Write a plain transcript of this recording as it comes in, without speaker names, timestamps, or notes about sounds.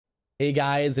Hey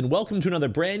guys, and welcome to another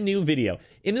brand new video.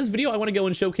 In this video, I want to go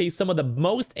and showcase some of the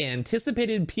most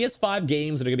anticipated PS5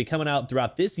 games that are going to be coming out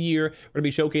throughout this year. We're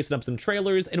going to be showcasing up some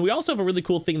trailers, and we also have a really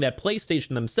cool thing that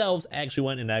PlayStation themselves actually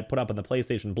went and I put up on the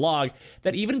PlayStation blog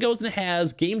that even goes and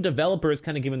has game developers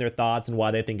kind of giving their thoughts and why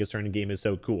they think a certain game is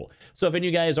so cool. So if any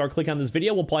of you guys are clicking on this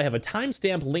video, we'll probably have a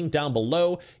timestamp link down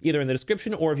below, either in the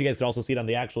description, or if you guys can also see it on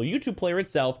the actual YouTube player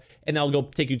itself, and that'll go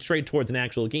take you straight towards an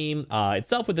actual game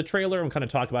itself with the trailer and kind of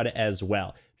talk about it as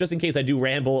well. Just in case I do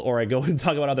ramble or I go and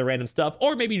talk about other random stuff,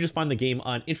 or maybe you just find the game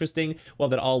uninteresting, well,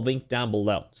 that all linked down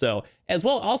below. So as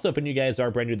well, also, if any of you guys are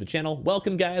brand new to the channel,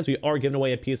 welcome guys. We are giving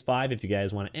away a PS5 if you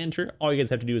guys want to enter. All you guys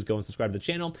have to do is go and subscribe to the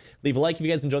channel. Leave a like if you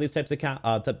guys enjoy these types of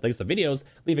videos.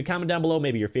 Leave a comment down below,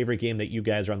 maybe your favorite game that you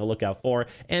guys are on the lookout for.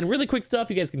 And really quick stuff,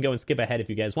 you guys can go and skip ahead if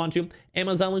you guys want to.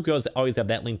 Amazon link goes, always have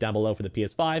that link down below for the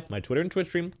PS5. My Twitter and Twitch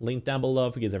stream, link down below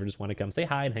if you guys ever just want to come say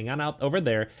hi and hang out over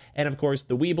there. And of course,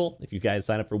 the Weeble, if you guys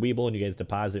sign up for Weeble and you guys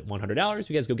deposit $100,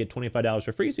 you guys go get $25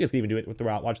 for free, so you guys can even do it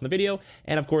throughout watching the video.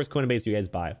 And of course, Coinbase, you guys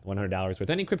buy $100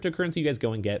 worth any cryptocurrency, you guys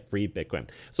go and get free Bitcoin.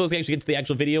 So let's actually get to the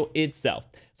actual video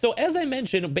itself. So as I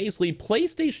mentioned, basically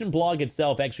PlayStation blog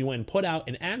itself actually went and put out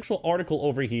an actual article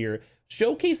over here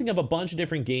showcasing up a bunch of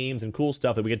different games and cool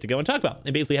stuff that we get to go and talk about.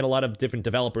 And basically had a lot of different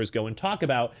developers go and talk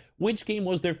about which game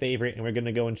was their favorite, and we're going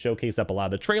to go and showcase up a lot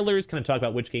of the trailers, kind of talk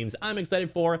about which games I'm excited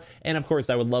for, and of course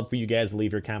I would love for you guys to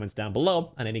leave your comments down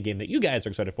below on any game that you guys are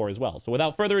excited for as well. So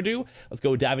without further ado, let's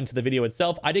go dive into the video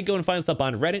itself. I did go and find stuff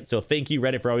on Reddit, so thank you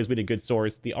Reddit for always being a good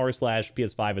source. The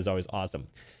r/PS5 is always awesome.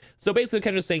 So basically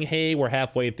kind of saying, hey, we're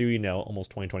halfway through, you know, almost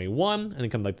 2021, and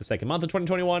then come like the second month of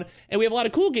 2021, and we have a lot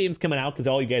of cool games coming out because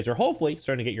all you guys are hopefully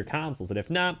starting to get your consoles. And if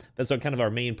not, that's kind of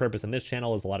our main purpose on this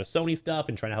channel is a lot of Sony stuff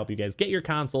and trying to help you guys get your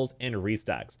consoles and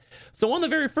restocks. So one of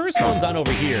the very first ones on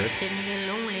over here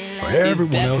for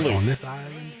everyone else on this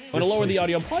island. I'm going to lower the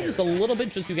audio probably just a little bit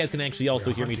just so you guys can actually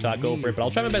also hear me talk over it, but I'll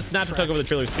try my best not to talk over the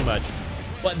trailers too much.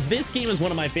 But this game is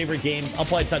one of my favorite games. I'll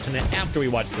probably touch on it after we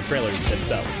watch the trailers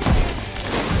themselves.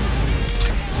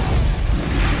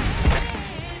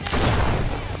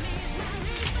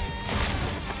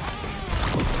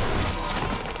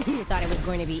 You thought it was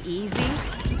going to be easy?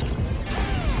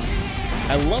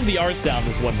 I love the art style in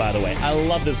this one, by the way. I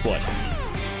love this one.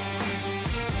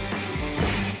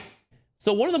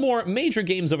 So one of the more major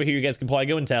games over here, you guys can probably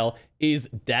go and tell, is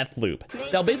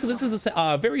DeathLoop. Now, basically, this is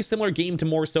a very similar game to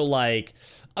more so like,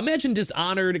 imagine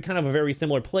Dishonored, kind of a very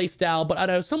similar play style, but at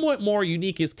a somewhat more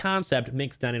unique concept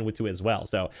mixed down in with it as well.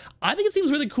 So I think it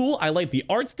seems really cool. I like the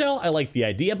art style. I like the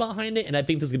idea behind it. And I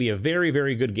think this is gonna be a very,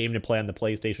 very good game to play on the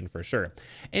PlayStation for sure.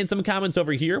 And some comments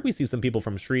over here, we see some people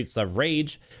from Streets of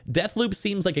Rage. DeathLoop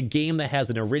seems like a game that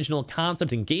has an original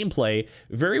concept and gameplay,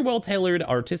 very well tailored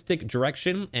artistic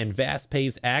direction, and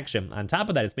fast-paced action. On top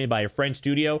of that, it's made by a French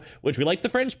studio, which we like the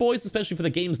French boys, especially for the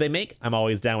games they make. I'm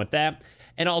always down with that.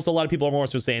 And also a lot of people are more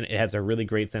so saying it has a really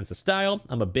great sense of style.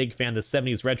 I'm a big fan of the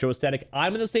 70s retro aesthetic.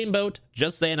 I'm in the same boat.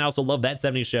 Just saying, I also love that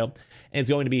 70s show. And it's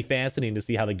going to be fascinating to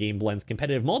see how the game blends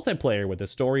competitive multiplayer with a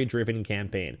story-driven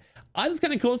campaign. I think it's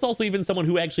kind of cool. It's also even someone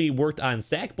who actually worked on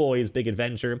Sackboy's Big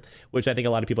Adventure, which I think a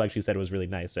lot of people actually said was really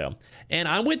nice. So, and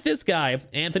I'm with this guy,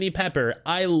 Anthony Pepper.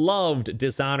 I loved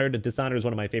Dishonored. Dishonored is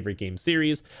one of my favorite game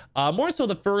series. More so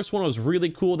the first one was really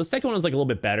cool. The second one was like a little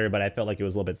bit better, but I felt like it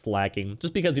was a little bit slacking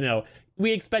just because, you know,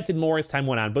 we expected more as time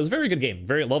went on, but it was a very good game.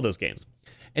 Love those games.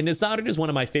 And Dishonored is one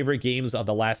of my favorite games of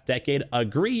the last decade.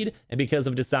 Agreed. And because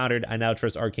of Dishonored, I now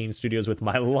trust Arcane Studios with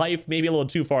my life. Maybe a little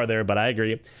too far there, but I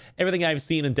agree. Everything I've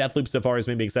seen in DeathLoop so far has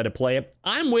made me excited to play it.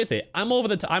 I'm with it. I'm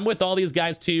with all these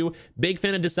guys too. Big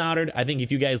fan of Dishonored. I think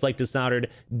if you guys like Dishonored,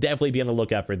 definitely be on the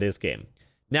lookout for this game.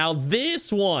 Now,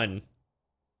 this one,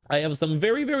 I have some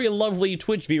very, very lovely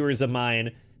Twitch viewers of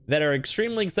mine that are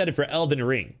extremely excited for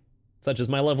EldenRing, such as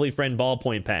my lovely friend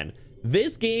Ballpoint Pen.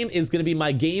 This game is going to be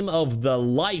my game of the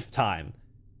lifetime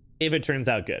if it turns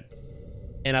out good.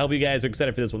 And I hope you guys are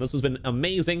excited for this one. This has been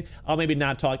amazing. I'll maybe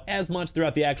not talk as much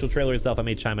throughout the actual trailer itself. I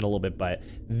may chime in a little bit, but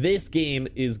this game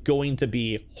is going to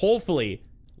be, hopefully,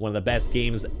 one of the best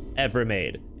games ever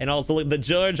made. And also the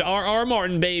George R.R.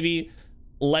 Martin, baby.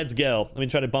 Let's go. Let me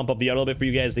try to bump up the audio a little bit for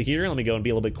you guys to hear. Let me go and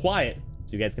be a little bit quiet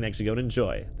so you guys can actually go and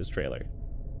enjoy this trailer.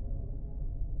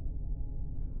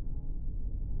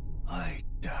 I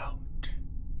doubt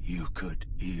you could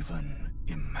even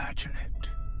imagine it.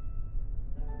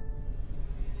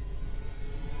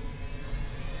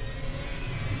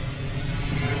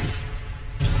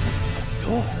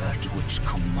 That which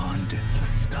commanded the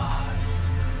stars,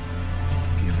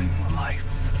 giving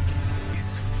life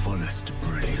its fullest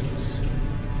brilliance.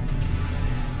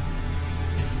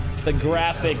 The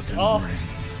graphics, oh.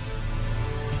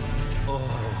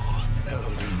 Oh,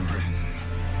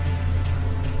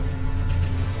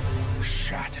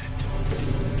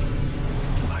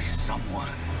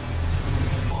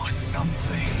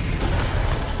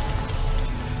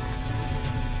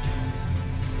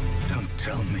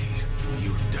 tell me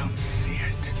you don't see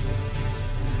it.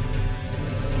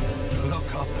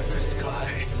 Look up at the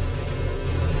sky.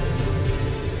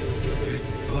 It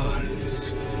burns.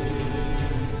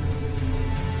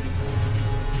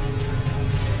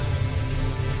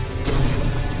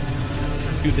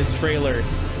 Dude, this trailer,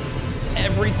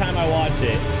 every time I watch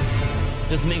it,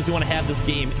 just makes me want to have this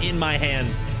game in my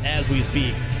hands as we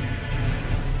speak.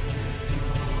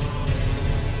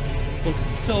 It looks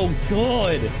so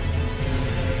good.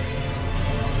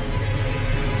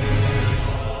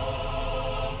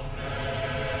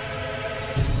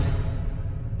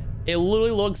 It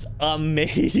literally looks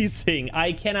amazing.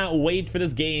 I cannot wait for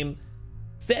this game.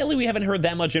 Sadly, we haven't heard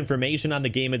that much information on the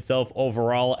game itself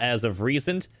overall as of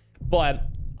recent, but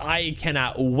I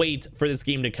cannot wait for this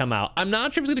game to come out. I'm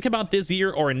not sure if it's going to come out this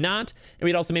year or not. And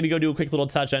we'd also maybe go do a quick little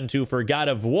touch on too for God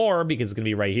of War, because it's going to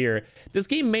be right here. This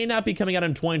game may not be coming out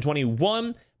in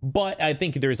 2021, but I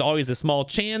think there's always a small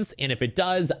chance. And if it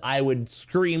does, I would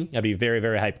scream. I'd be very,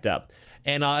 very hyped up.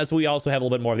 And as we also have a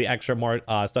little bit more of the extra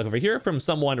stuff over here from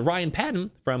someone, Ryan Patton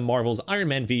from Marvel's Iron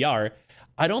Man VR.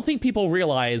 I don't think people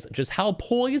realize just how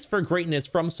poised for greatness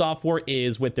From Software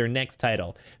is with their next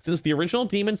title. Since the original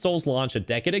Demon's Souls launched a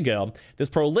decade ago, this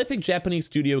prolific Japanese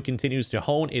studio continues to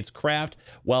hone its craft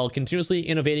while continuously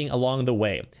innovating along the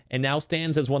way, and now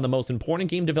stands as one of the most important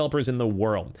game developers in the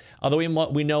world. Although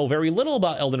we know very little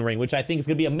about EldenRing, which I think is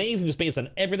going to be amazing just based on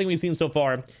everything we've seen so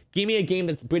far. Give me a game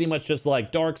that's pretty much just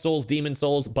like Dark Souls, Demon's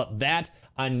Souls, but that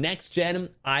on next gen,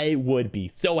 I would be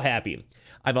so happy.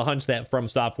 I have a hunch that From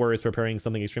Software is preparing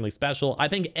something extremely special. I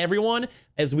think everyone,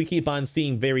 as we keep on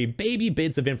seeing very baby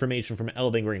bits of information from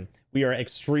EldenRing, we are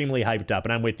extremely hyped up,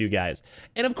 and I'm with you guys.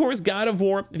 And of course, God of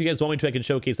War, if you guys want me to, I can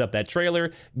showcase up that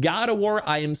trailer. God of War,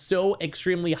 I am so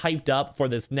extremely hyped up for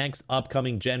this next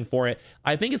upcoming gen for it.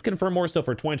 I think it's confirmed more so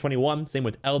for 2021. Same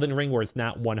with EldenRing, where it's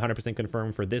not 100%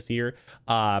 confirmed for this year.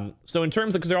 So in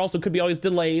terms of, because there also could be always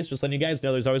delays, just letting you guys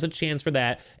know there's always a chance for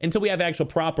that. Until we have actual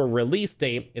proper release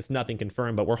date, it's nothing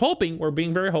confirmed, but we're hoping, we're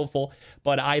being very hopeful.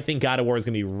 But I think God of War is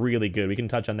going to be really good. We can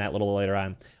touch on that a little later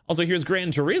on. Also, here's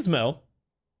Gran Turismo.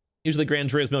 Usually Gran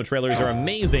Turismo trailers are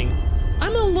amazing.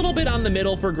 I'm a little bit on the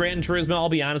middle for Gran Turismo, I'll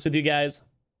be honest with you guys.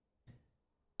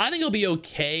 I think it'll be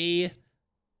okay,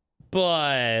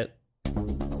 but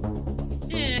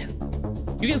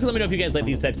you guys can let me know if you guys like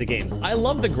these types of games. I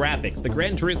love the graphics. The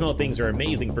Gran Turismo things are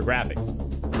amazing for graphics.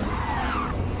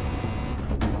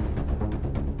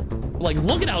 Like,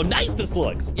 look at how nice this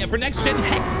looks. Yeah, for next gen,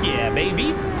 heck yeah,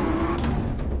 baby.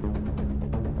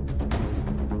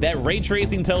 That ray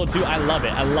tracing tone too, I love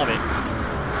it. I love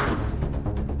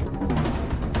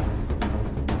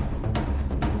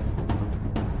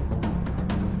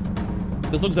it.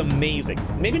 This looks amazing.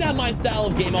 Maybe not my style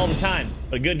of game all the time,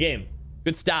 but a good game.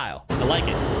 Good style. I like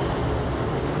it.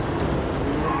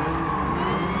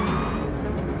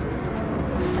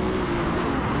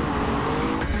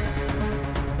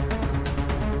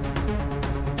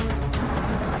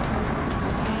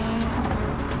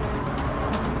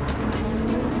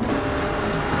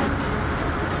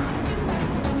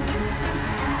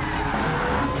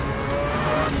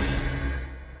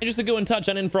 And just to go and touch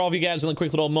on in for all of you guys in a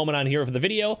quick little moment on here for the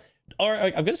video, or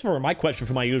I guess for my question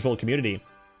for my usual community,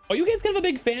 are you guys kind of a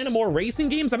big fan of more racing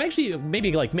games? I'm actually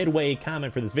maybe like midway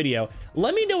comment for this video.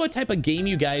 Let me know what type of game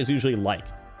you guys usually like.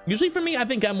 Usually for me, I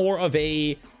think I'm more of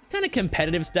a kind of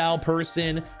competitive style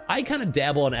person. I kind of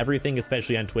dabble in everything,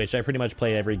 especially on Twitch. I pretty much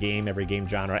play every game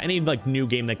genre, any like new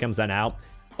game that comes on out.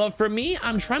 But for me,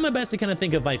 I'm trying my best to kind of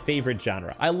think of my favorite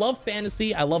genre. I love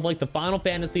fantasy. I love like the Final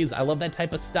Fantasies. I love that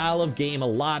type of style of game a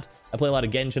lot. I play a lot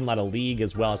of Genshin, a lot of League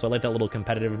as well. So I like that little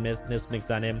competitiveness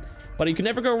mixed on in. But you can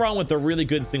never go wrong with a really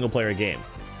good single player game.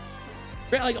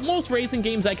 Like most racing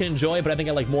games I can enjoy, but I think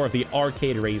I like more of the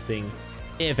arcade racing,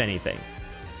 if anything.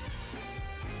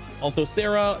 Also,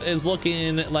 Sarah is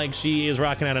looking like she is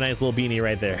rocking out a nice little beanie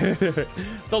right there.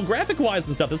 Though graphic-wise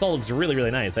and stuff, this all looks really,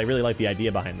 really nice. I really like the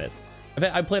idea behind this.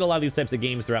 I've played a lot of these types of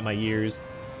games throughout my years,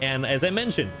 and as I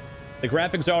mentioned, the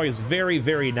graphics are always very,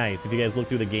 very nice. If you guys look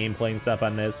through the gameplay and stuff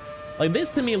on this, like this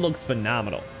to me looks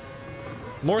phenomenal.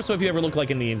 More so if you ever look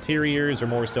like in the interiors, or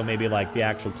more so maybe like the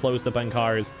actual close-up on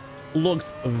cars,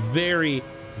 looks very,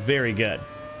 very good.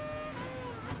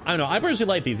 I don't know, I personally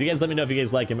like these. You guys let me know if you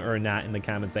guys like them or not in the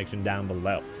comment section down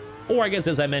below. Or I guess,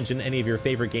 as I mentioned, any of your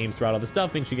favorite games throughout all the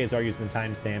stuff, make sure you guys are using the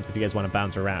timestamps if you guys want to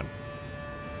bounce around.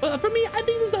 But for me, I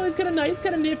think this is always kind of nice,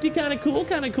 kind of nifty, kind of cool,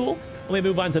 kind of cool. Let me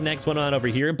move on to the next one on over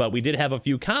here, but we did have a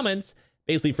few comments,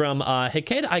 basically from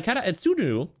Hikeda Aikara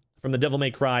Etsunu from the Devil May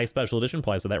Cry Special Edition.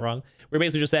 Probably said that wrong. We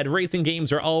basically just said racing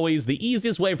games are always the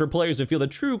easiest way for players to feel the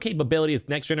true capabilities of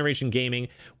next generation gaming,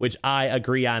 which I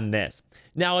agree on this.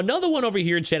 Now, another one over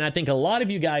here, Chen, I think a lot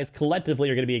of you guys collectively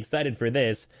are going to be excited for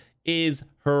this, is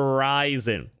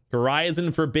Horizon.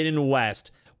 Horizon Forbidden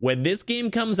West. When this game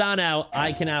comes on out,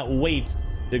 I cannot wait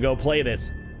to go play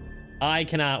this. I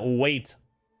cannot wait.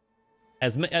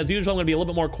 As usual, I'm going to be a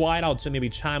little bit more quiet. I'll maybe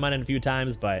chime on it a few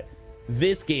times, but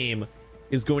this game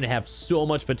is going to have so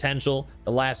much potential.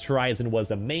 The last Horizon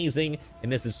was amazing,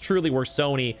 and this is truly where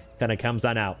Sony kind of comes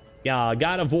on out.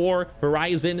 God of War,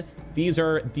 Horizon, these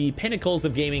are the pinnacles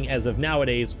of gaming as of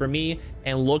nowadays for me.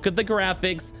 And look at the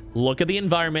graphics, look at the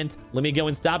environment. Let me go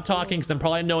and stop talking because I'm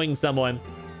probably annoying someone.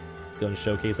 Let's go and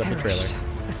showcase up the trailer.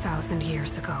 1,000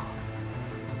 years ago.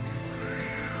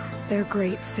 Their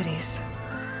great cities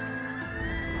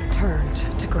turned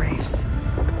to graves.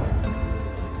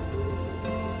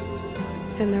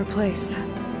 In their place,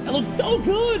 That looks so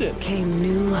good. Came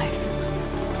new life.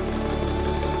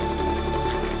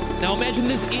 Now imagine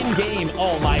this in-game.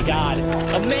 Oh my god.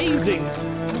 Amazing.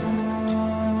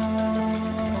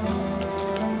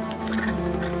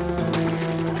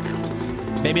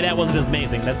 Maybe that wasn't as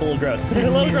amazing. That's a little gross. A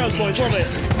little gross, boys. A little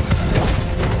bit.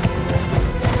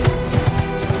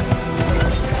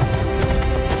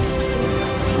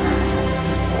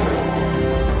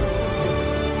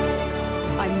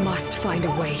 Find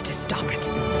a way to stop it.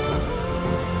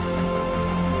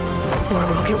 Or it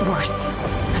will get worse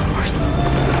and worse.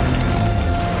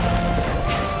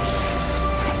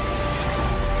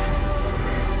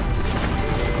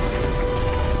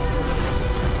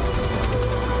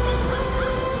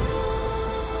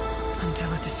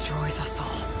 Until it destroys us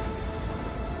all.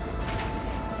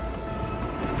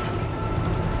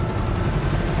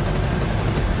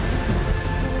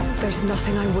 There's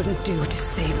nothing I wouldn't do to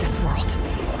save this world.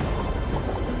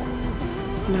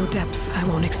 No depth I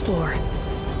won't explore.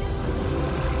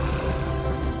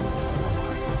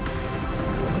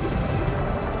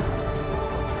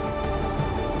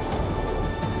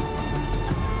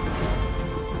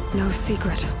 No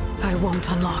secret I won't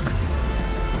unlock.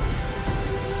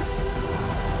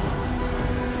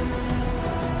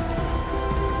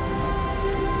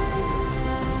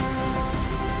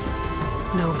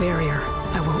 No barrier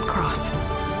I won't cross.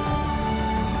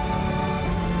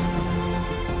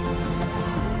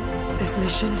 This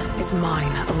mission is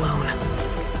mine alone.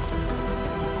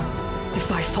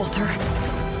 If I falter,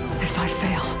 if I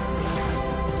fail,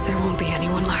 there won't be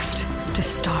anyone left to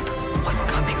stop what's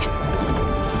coming.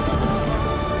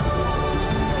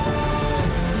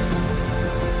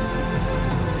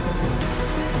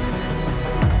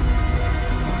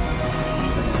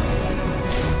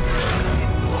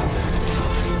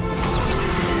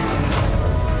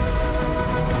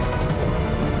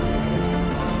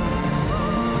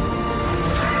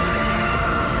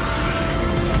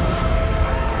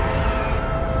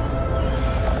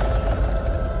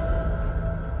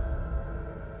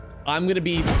 I'm gonna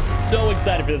be so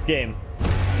excited for this game.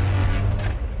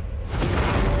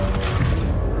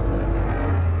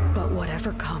 But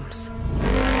whatever comes,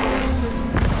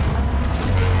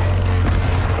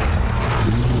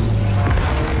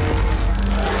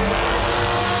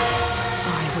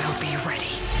 I will be ready.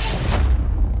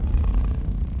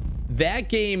 That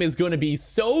game is going to be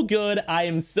so good. I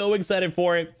am so excited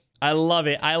for it. I love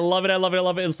it. I love it. I love it. I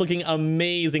love it. It's looking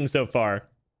amazing so far.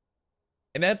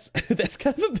 And that's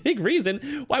kind of a big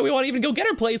reason why we want to even go get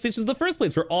our PlayStations in the first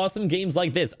place, for awesome games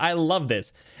like this. I love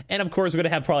this. And of course, we're going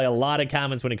to have probably a lot of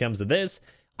comments when it comes to this.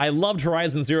 I loved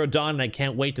Horizon Zero Dawn, and I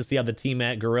can't wait to see how the team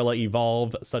at Guerrilla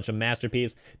evolve such a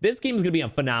masterpiece. This game is going to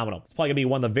be phenomenal. It's probably going to be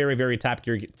one of the very, very top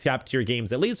tier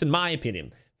games, at least in my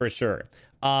opinion, for sure.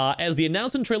 As the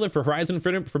announcement trailer for Horizon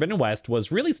Forbidden West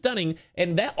was really stunning,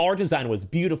 and that art design was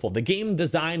beautiful. The game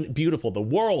design, beautiful. The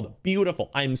world,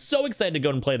 beautiful. I'm so excited to go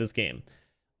and play this game.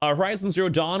 Horizon Zero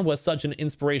Dawn was such an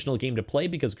inspirational game to play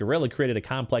because Guerrilla created a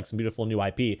complex and beautiful new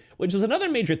IP, which is another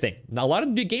major thing. Now, a lot of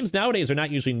new games nowadays are not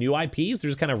usually new IPs.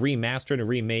 They're just kind of remastered and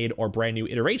remade or brand new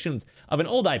iterations of an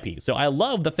old IP. So I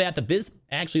love the fact that this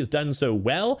actually has done so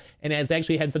well and has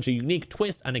actually had such a unique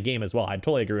twist on the game as well. I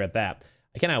totally agree with that.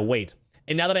 I cannot wait.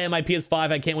 And now that I have my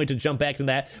PS5, I can't wait to jump back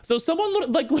into that. So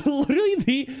someone, like literally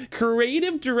the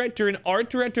creative director and art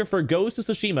director for Ghost of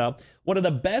Tsushima, one of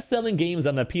the best-selling games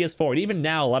on the PS4, and even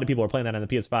now, a lot of people are playing that on the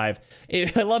PS5.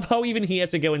 I love how even he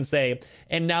has to go and say,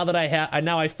 and now that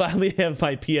I finally have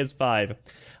my PS5,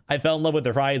 I fell in love with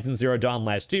Horizon Zero Dawn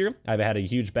last year. I've had a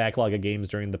huge backlog of games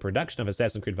during the production of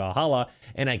Assassin's Creed Valhalla,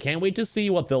 and I can't wait to see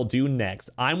what they'll do next.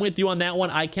 I'm with you on that one.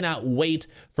 I cannot wait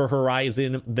for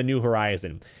Horizon, the new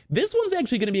Horizon. This one's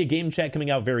actually going to be a game chat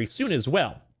coming out very soon as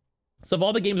well. So if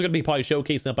all the games are going to be probably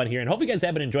showcasing up on here, and hopefully you guys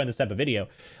have been enjoying this type of video.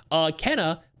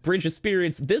 Kenna, Bridge of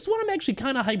Spirits, this one I'm actually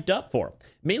kind of hyped up for.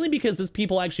 Mainly because this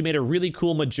people actually made a really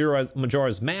cool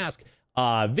Majora's Mask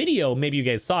video. Maybe you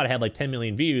guys saw it. It had like 10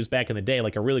 million views back in the day,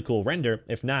 like a really cool render.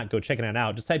 If not, go check it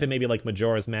out. Just type in maybe like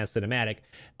Majora's Mask Cinematic.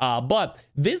 But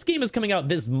this game is coming out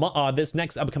this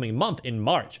next upcoming month in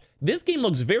March. This game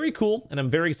looks very cool, and I'm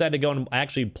very excited to go and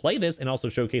actually play this and also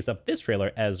showcase up this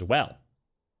trailer as well.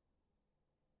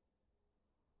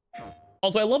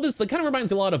 Also, I love this. That kind of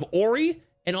reminds me a lot of Ori,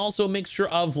 and also a mixture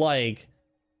of like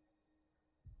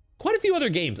quite a few other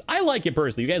games. I like it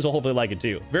personally. You guys will hopefully like it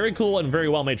too. Very cool and very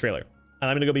well made trailer. And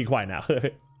I'm gonna go be quiet now.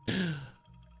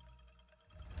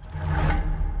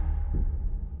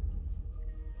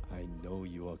 I know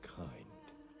you are kind.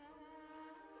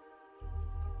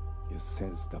 You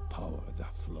sense the power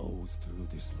that flows through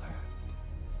this land.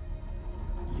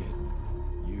 Yet,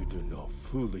 you do not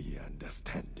fully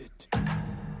understand it.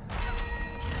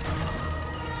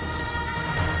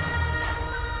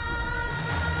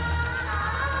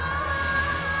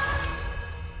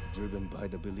 Driven by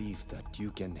the belief that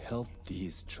you can help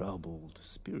these troubled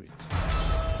spirits.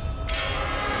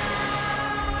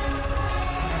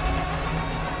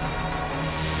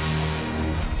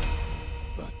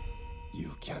 But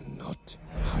you cannot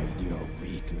hide your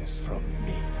weakness from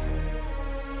me.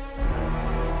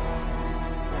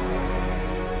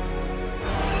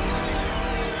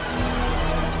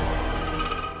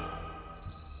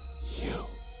 You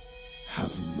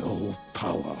have no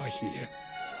power here,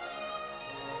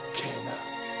 Kenna.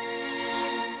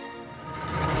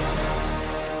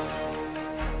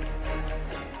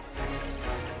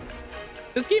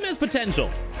 This game has potential.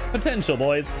 Potential,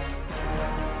 boys.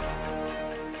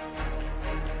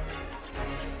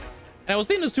 And I was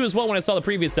thinking this too as well when I saw the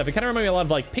previous stuff. It kind of reminded me a lot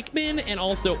of like Pikmin and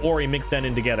also Ori mixed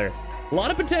in together. A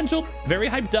lot of potential, very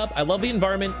hyped up. I love the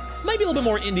environment. Might be a little bit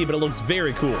more indie, but it looks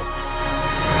very cool.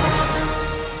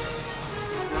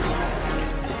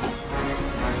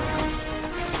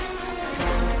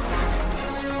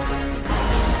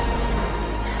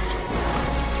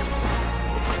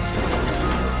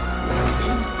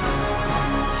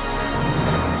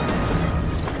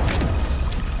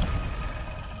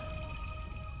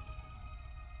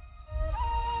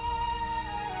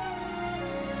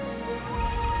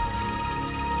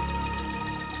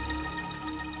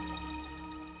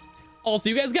 Also,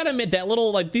 you guys gotta admit that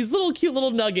little, like, these little cute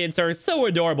little nuggets are so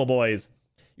adorable, boys.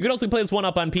 You can also play this one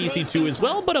up on PC too as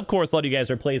well, but of course, a lot of you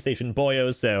guys are PlayStation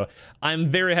boyos, so I'm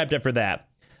very hyped up for that.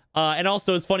 And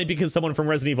also, it's funny because someone from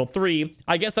Resident Evil 3,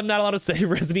 I guess I'm not allowed to say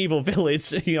Resident Evil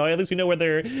Village. You know, at least we know where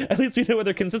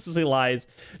their consistency lies.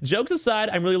 Jokes aside,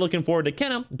 I'm really looking forward to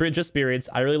Kenna, Bridge of Spirits.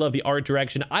 I really love the art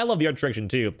direction. I love the art direction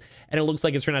too. And it looks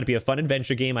like it's turned out to be a fun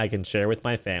adventure game I can share with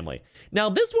my family. Now,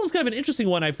 this one's kind of an interesting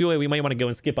one. I feel like we might want to go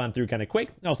and skip on through kind of quick.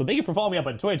 Also, thank you for following me up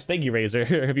on Twitch. Thank you, Razor,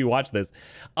 if you watched this.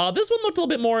 This one looked a little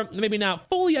bit more, maybe not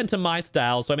fully into my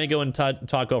style, so I may go and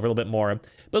talk over a little bit more.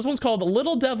 But this one's called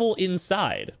Little Devil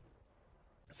Inside.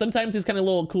 Sometimes these kind of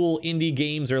little cool indie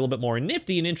games are a little bit more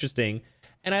nifty and interesting,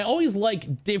 and I always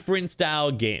like different style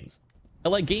games. I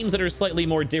like games that are slightly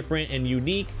more different and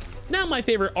unique. Not my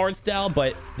favorite art style,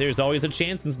 but there's always a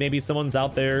chance since maybe someone's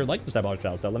out there likes this type of art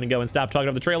style. So let me go and stop talking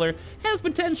about the trailer. Has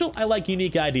potential. I like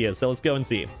unique ideas, so let's go and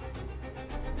see.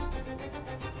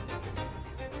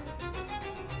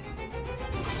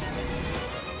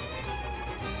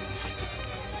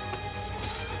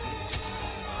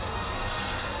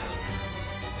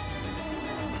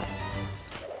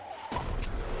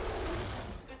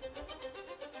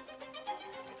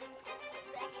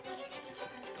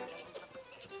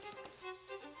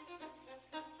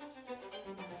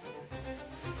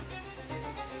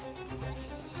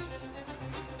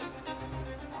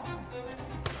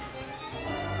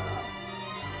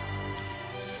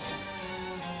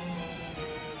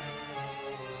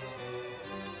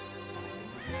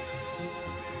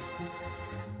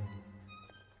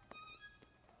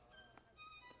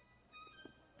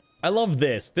 I love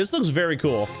this. This looks very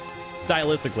cool,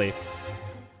 stylistically.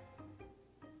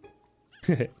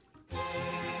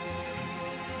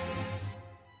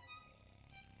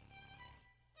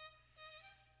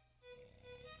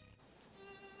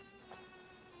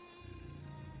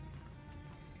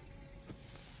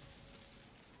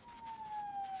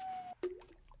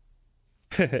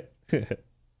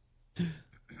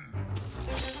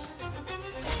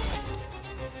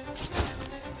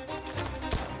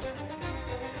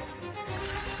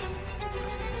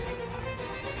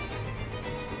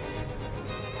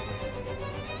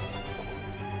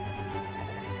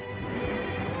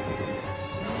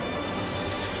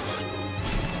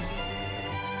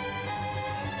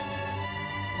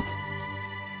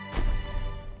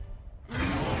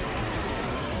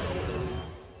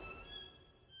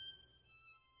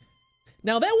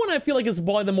 Now that one I feel like is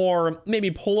probably the more maybe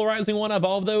polarizing one of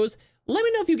all of those. Let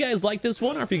me know if you guys like this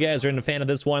one or if you guys are a fan of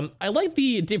this one. I like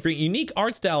the different, unique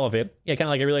art style of it. Yeah, kind of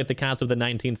like I really like the concept of the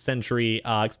 19th century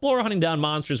explorer hunting down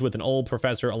monsters with an old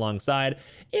professor alongside.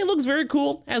 It looks very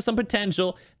cool, has some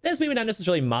potential. That's maybe not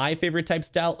necessarily my favorite type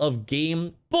style of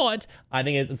game, but I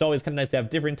think it's always kind of nice to have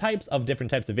different types of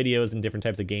videos and different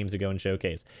types of games to go and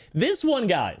showcase. This one,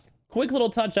 guys. Quick little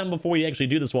touch on before you actually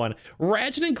do this one.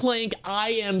 Ratchet and Clank,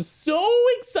 I am so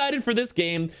excited for this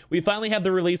game. We finally have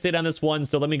the release date on this one,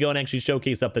 so let me go and actually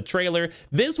showcase up the trailer.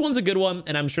 This one's a good one,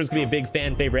 and I'm sure it's gonna be a big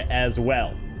fan favorite as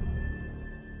well.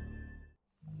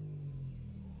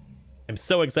 I'm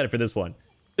so excited for this one.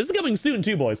 This is coming soon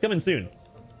too, boys, coming soon.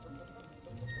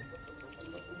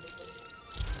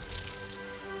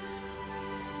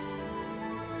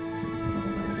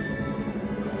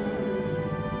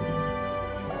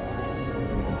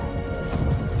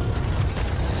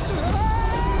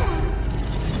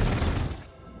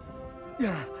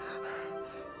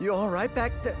 You all right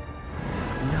back there?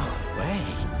 No way.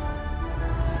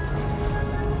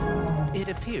 It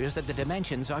appears that the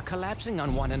dimensions are collapsing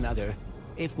on one another.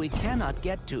 If we cannot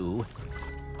get to...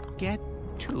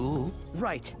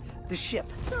 Right, the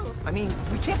ship. I mean,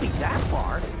 we can't be that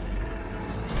far.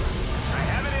 I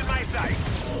have it in my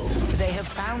sights. They have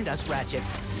found us, Ratchet.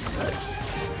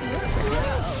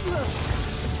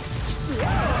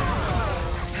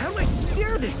 How do I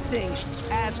steer this thing?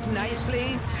 Ask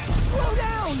nicely. Slow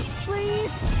down,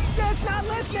 please! Dad's not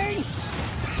listening!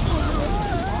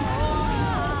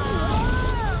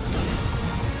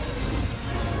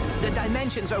 The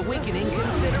dimensions are weakening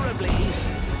considerably.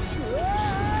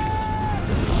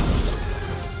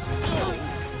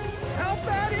 How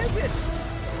bad is it?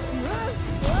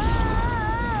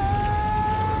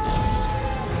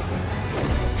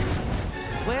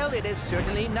 Well, it is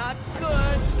certainly not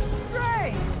good.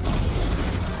 Great!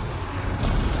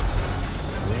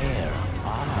 Where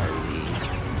are we?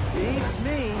 Beats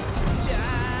me.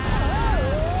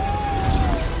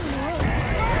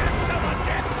 To the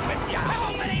depths with ya!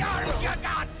 How many arms you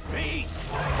got, beast?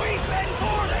 We've been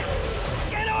boarded!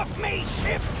 Get off me,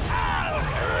 ship! I'll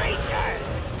return!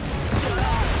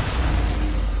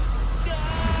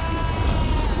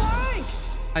 Clank!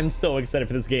 I'm so excited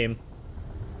for this game.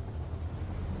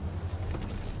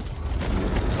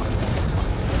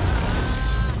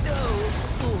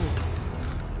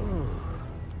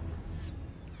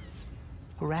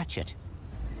 Ratchet.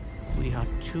 We are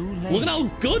too late. Look at how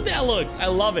good that looks. I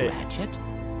love it. Ratchet?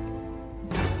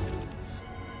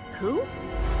 Who?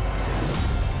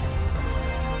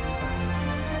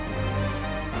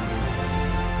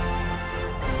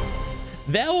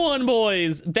 That one,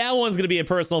 boys, that one's gonna be a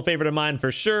personal favorite of mine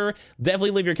for sure.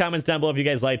 Definitely leave your comments down below if you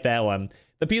guys like that one.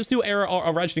 The PS2 era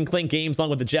of Ratchet and Clank games, along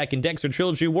with the Jack and Dexter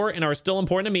trilogy, were and are still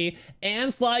important to me.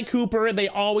 And Sly Cooper, they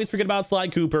always forget about Sly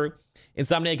Cooper.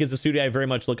 Insomniac is a studio I very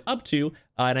much look up to,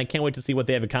 and I can't wait to see what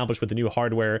they have accomplished with the new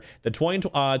hardware. The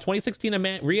 2016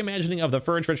 reimagining of the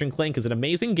first Ratchet and Clank is an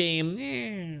amazing game.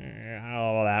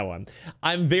 Oh, that one.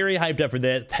 I'm very hyped up for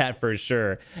that for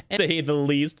sure, and to say the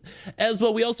least. As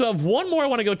well, we also have one more I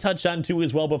want to go touch on too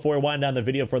as well before we wind down the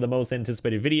video for the most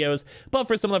anticipated videos. But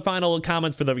for some of the final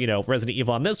comments for the, Resident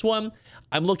Evil on this one,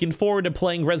 I'm looking forward to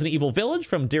playing Resident Evil Village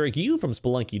from Derek Yu from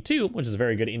Spelunky 2, which is a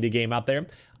very good indie game out there.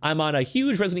 I'm on a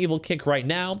huge Resident Evil kick right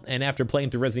now, and after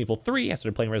playing through Resident Evil 3, I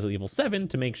started playing Resident Evil 7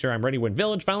 to make sure I'm ready when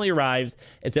Village finally arrives.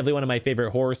 It's definitely one of my favorite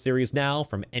horror series now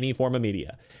from any form of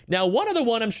media. Now, one other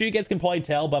one I'm sure you guys can probably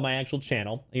tell by my actual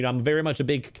channel. I'm very much a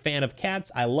big fan of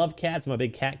cats. I love cats. I'm a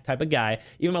big cat type of guy.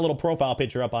 Even my little profile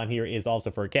picture up on here is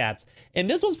also for cats. And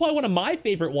this one's probably one of my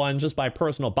favorite ones just by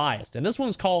personal bias. And this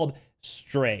one's called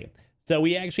Stray. So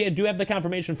we actually do have the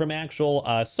confirmation from actual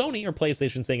Sony or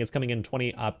PlayStation saying it's coming in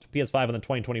PS5 in the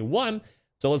 2021.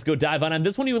 So let's go dive on.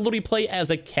 This one you would literally play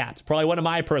as a cat. Probably one of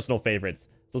my personal favorites.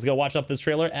 So let's go watch up this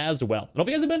trailer as well. And hope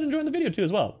you guys have been enjoying the video too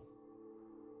as well.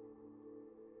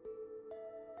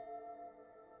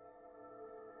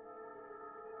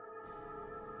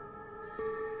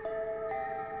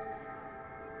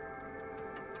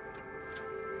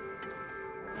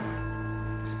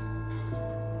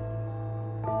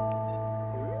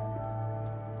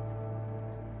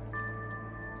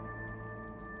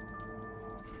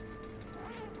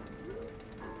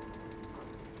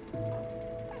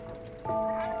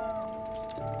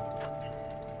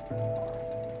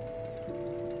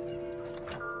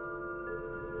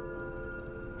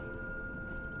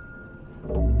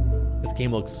 This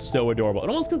game looks so adorable. It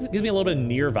almost gives me a little bit of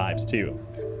Nier vibes too.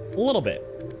 A little bit.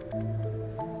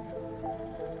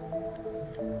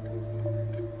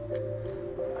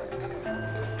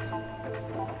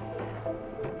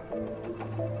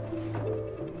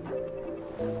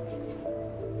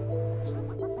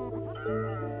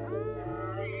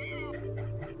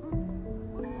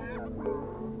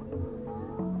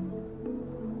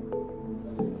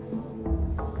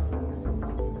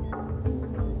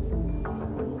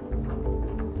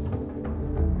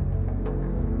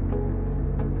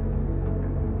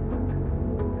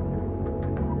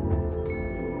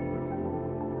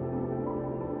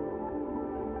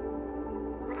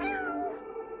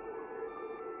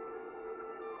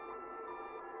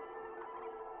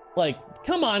 Like,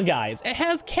 come on, guys. It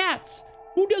has cats.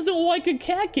 Who doesn't like a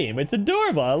cat game? It's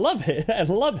adorable. I love it. I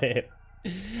love it.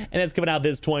 And it's coming out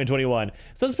this 2021.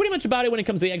 So that's pretty much about it when it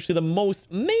comes to actually the most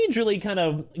majorly kind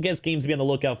of, I guess, games to be on the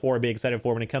lookout for, be excited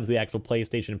for when it comes to the actual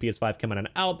PlayStation and PS5 coming on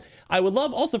out. I would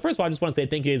love, also, first of all, I just want to say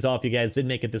thank you guys all if you guys did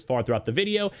make it this far throughout the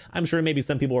video. I'm sure maybe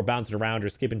some people were bouncing around or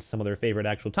skipping to some of their favorite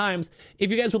actual times.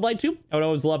 If you guys would like to, I would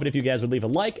always love it if you guys would leave a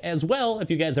like as well. If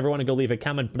you guys ever want to go leave a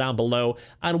comment down below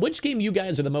on which game you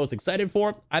guys are the most excited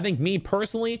for. I think me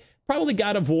personally, probably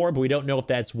God of War, but we don't know if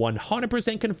that's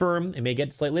 100% confirmed. It may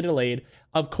get slightly delayed.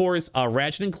 Of course,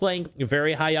 Ratchet and Clank,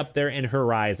 very high up there in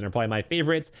Horizon, are probably my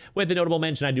favorites. With a notable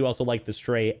mention, I do also like The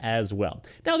Stray as well.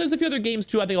 Now, there's a few other games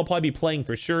too I think I'll probably be playing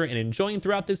for sure and enjoying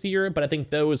throughout this year, but I think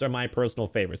those are my personal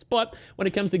favorites. But when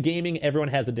it comes to gaming, everyone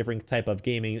has a different type of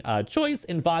gaming choice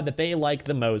and VOD that they like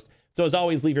the most. So as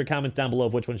always, leave your comments down below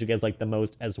of which ones you guys like the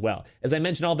most as well. As I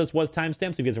mentioned, all this was timestamped, so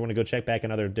if you guys want to go check back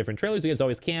on other different trailers, you guys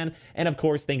always can. And of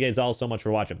course, thank you guys all so much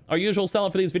for watching. Our usual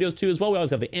sellout for these videos too as well. We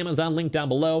always have the Amazon link down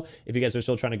below. If you guys are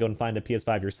still trying to go and find a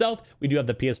PS5 yourself, we do have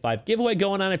the PS5 giveaway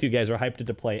going on if you guys are hyped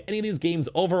to play any of these games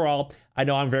overall. I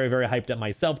know I'm very, very hyped up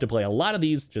myself to play a lot of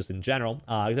these just in general,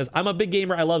 because I'm a big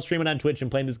gamer. I love streaming on Twitch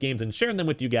and playing these games and sharing them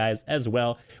with you guys as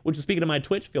well. Which is, speaking of my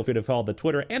Twitch, feel free to follow the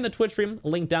Twitter and the Twitch stream,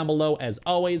 link down below as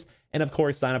always. And of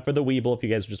course, sign up for the Weeble if you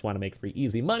guys just want to make free,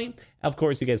 easy money. Of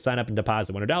course, you guys sign up and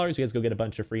deposit $100. You guys go get a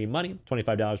bunch of free money,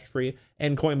 $25 for free.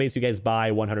 And Coinbase, you guys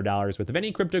buy $100 worth of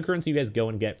any cryptocurrency. You guys go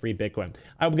and get free Bitcoin.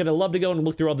 I'm going to love to go and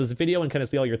look through all this video and kind of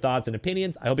see all your thoughts and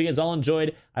opinions. I hope you guys all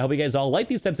enjoyed. I hope you guys all like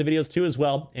these types of videos too as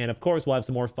well. And of course, we'll have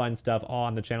some more fun stuff all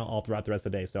on the channel all throughout the rest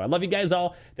of the day. So I love you guys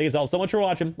all. Thank you guys all so much for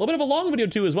watching. A little bit of a long video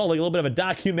too as well, like a little bit of a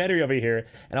documentary over here.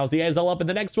 And I'll see you guys all up in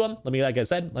the next one. Like I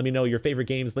said, let me know your favorite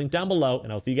games, link down below.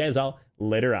 And I'll see you guys all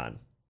later on.